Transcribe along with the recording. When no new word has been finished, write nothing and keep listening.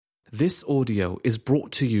This audio is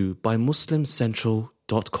brought to you by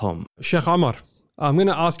MuslimCentral.com. Sheikh Amar, I'm going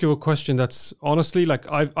to ask you a question that's honestly, like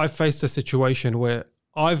I've faced a situation where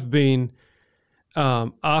I've been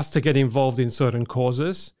asked to get involved in certain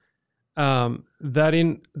causes that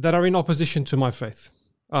are in opposition to my faith,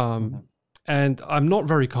 and I'm not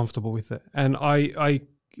very comfortable with it. And I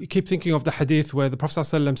keep thinking of the hadith where the Prophet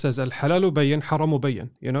ﷺ says, "Al halalu bayyin, haramu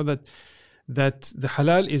bayyin." You know that the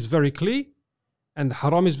halal is very clear and the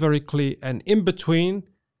haram is very clear, and in between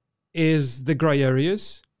is the grey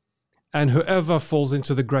areas, and whoever falls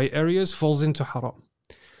into the grey areas falls into haram.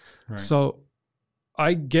 Right. So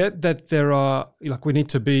I get that there are, like, we need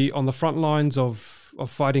to be on the front lines of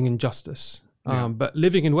fighting injustice. But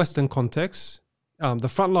living in Western contexts, the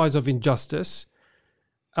front lines of injustice,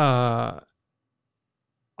 I'm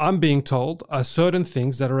being told, are certain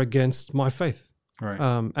things that are against my faith.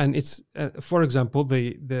 Right. And it's, for example,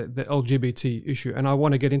 the LGBT issue, and I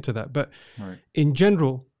want to get into that. But in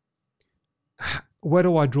general, where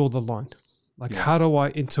do I draw the line? Like, how do I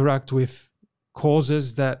interact with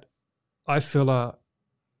causes that I feel are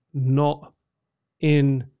not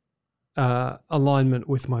in alignment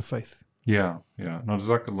with my faith? No,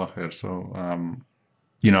 Jazakallah khair. So,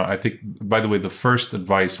 I think, by the way, the first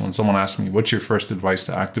advice, when someone asks me, what's your first advice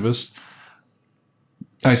to activists?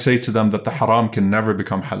 I say to them that the haram can never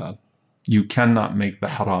become halal. You cannot make the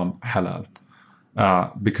haram halal.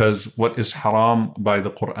 Because what is haram by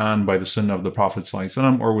the Quran, by the Sunnah of the Prophet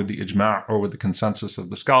ﷺ, or with the ijma' or with the consensus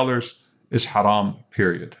of the scholars, is haram,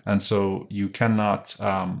 period. And so you cannot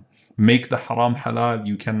make the haram halal.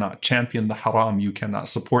 You cannot champion the haram. You cannot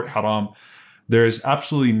support haram. There is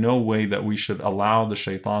absolutely no way that we should allow the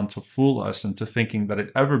shaitan to fool us into thinking that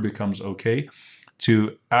it ever becomes okay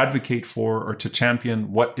to advocate for or to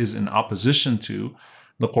champion what is in opposition to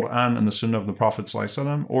the Quran and the Sunnah of the Prophet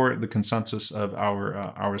ﷺ, or the consensus of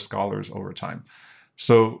our scholars over time.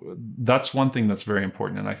 So that's one thing that's very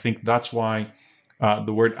important. And I think that's why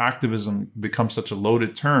the word activism becomes such a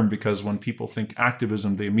loaded term, because when people think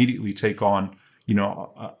activism, they immediately take on,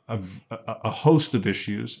 a host of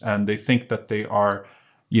issues, and they think that they are,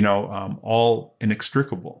 all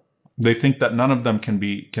inextricable. They think that none of them can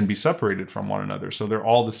be separated from one another. So they're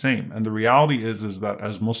all the same. And the reality is that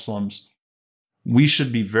as Muslims, we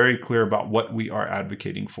should be very clear about what we are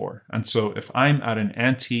advocating for. And so if I'm at an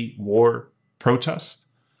anti-war protest,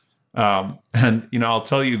 and I'll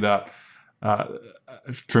tell you that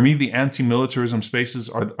for me, the anti-militarism spaces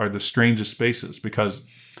are the strangest spaces, because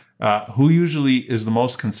who usually is the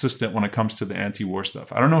most consistent when it comes to the anti-war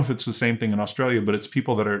stuff? I don't know if it's the same thing in Australia, but it's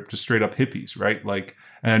people that are just straight up hippies, right? Like,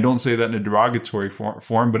 and I don't say that in a derogatory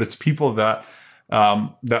form, but it's people that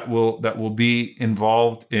will be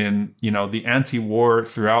involved in, the anti-war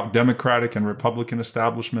throughout Democratic and Republican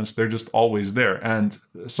establishments. They're just always there. And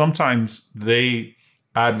sometimes they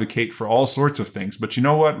advocate for all sorts of things. But you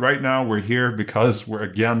know what? Right now we're here because we're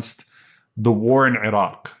against the war in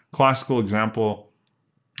Iraq. Classical example,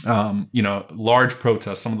 large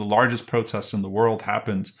protests. Some of the largest protests in the world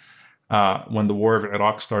happened when the war of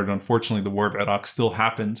Iraq started. Unfortunately, the war of Iraq still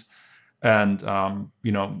happened. And,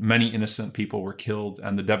 many innocent people were killed,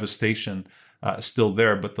 and the devastation is still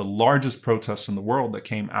there. But the largest protests in the world that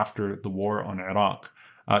came after the war on Iraq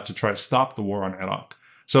to try to stop the war on Iraq.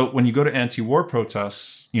 So when you go to anti-war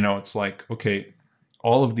protests, it's like, okay,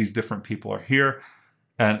 all of these different people are here,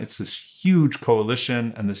 and it's this huge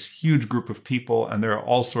coalition and this huge group of people, and there are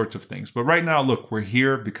all sorts of things. But right now, look, we're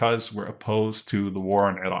here because we're opposed to the war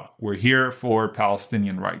on Iraq. We're here for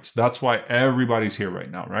Palestinian rights. That's why everybody's here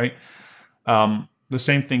right now, right? The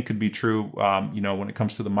same thing could be true, when it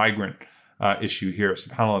comes to the migrant issue here.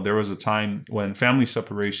 SubhanAllah, there was a time when family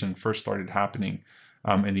separation first started happening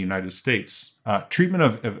in the United States. Treatment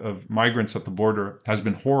of migrants at the border has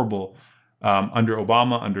been horrible under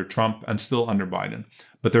Obama, under Trump, and still under Biden.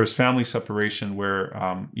 But there was family separation where,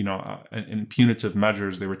 in punitive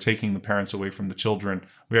measures, they were taking the parents away from the children.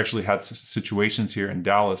 We actually had situations here in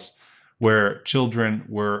Dallas where children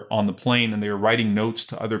were on the plane and they were writing notes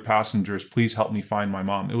to other passengers, please help me find my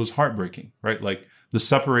mom. It was heartbreaking, right? Like the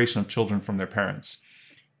separation of children from their parents.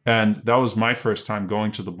 And that was my first time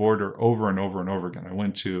going to the border over and over and over again. I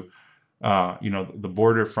went to, the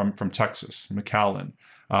border from Texas, McAllen,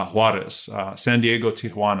 Juarez, San Diego,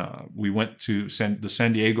 Tijuana. We went to the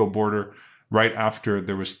San Diego border right after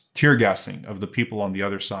there was tear gassing of the people on the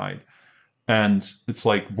other side. And it's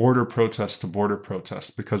like border protest to border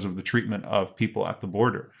protest because of the treatment of people at the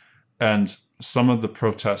border. And some of the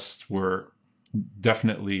protests were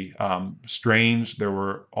definitely strange. There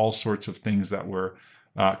were all sorts of things that were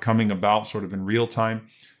coming about sort of in real time.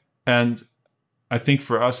 And I think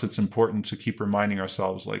for us, it's important to keep reminding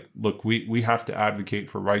ourselves, like, look, we have to advocate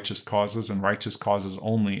for righteous causes and righteous causes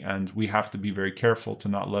only. And we have to be very careful to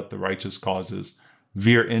not let the righteous causes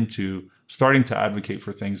veer into starting to advocate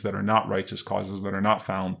for things that are not righteous causes, that are not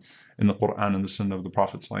found in the Quran and the Sunnah of the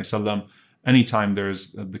Prophet ﷺ. Anytime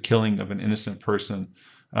there's the killing of an innocent person,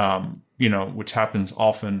 which happens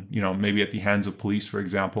often, maybe at the hands of police, for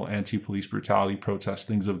example, anti-police brutality, protests,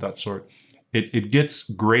 things of that sort, it gets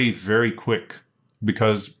grave very quick,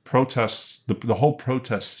 because protests, the whole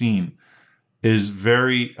protest scene is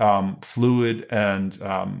very fluid, and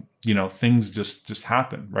things just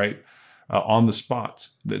happen right on the spot.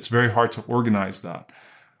 It's very hard to organize that.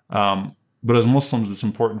 But as Muslims, it's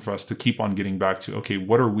important for us to keep on getting back to, okay,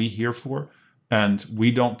 what are we here for? And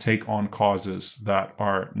we don't take on causes that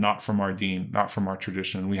are not from our deen, not from our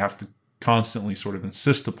tradition. We have to constantly sort of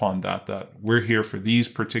insist upon that we're here for these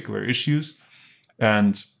particular issues.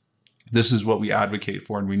 And this is what we advocate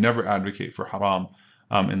for. And we never advocate for haram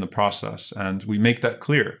in the process. And we make that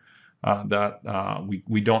clear, that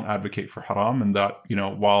we don't advocate for haram. And that,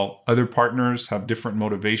 while other partners have different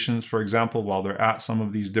motivations, for example, while they're at some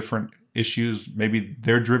of these different issues, maybe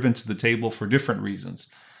they're driven to the table for different reasons.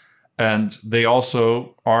 And they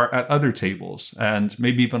also are at other tables, and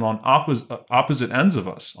maybe even on opposite ends of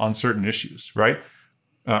us on certain issues, right?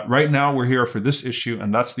 Right now, we're here for this issue,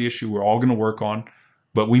 and that's the issue we're all going to work on.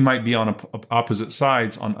 But we might be on opposite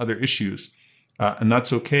sides on other issues, and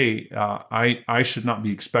that's okay. I should not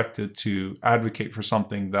be expected to advocate for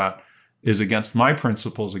something that is against my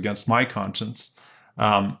principles, against my conscience.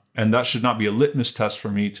 And that should not be a litmus test for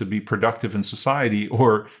me to be productive in society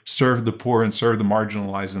or serve the poor and serve the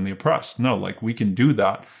marginalized and the oppressed. No, like, we can do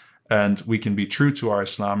that, and we can be true to our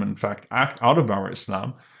Islam, and in fact, act out of our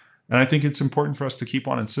Islam. And I think it's important for us to keep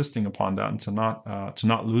on insisting upon that, and to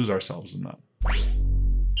not lose ourselves in that.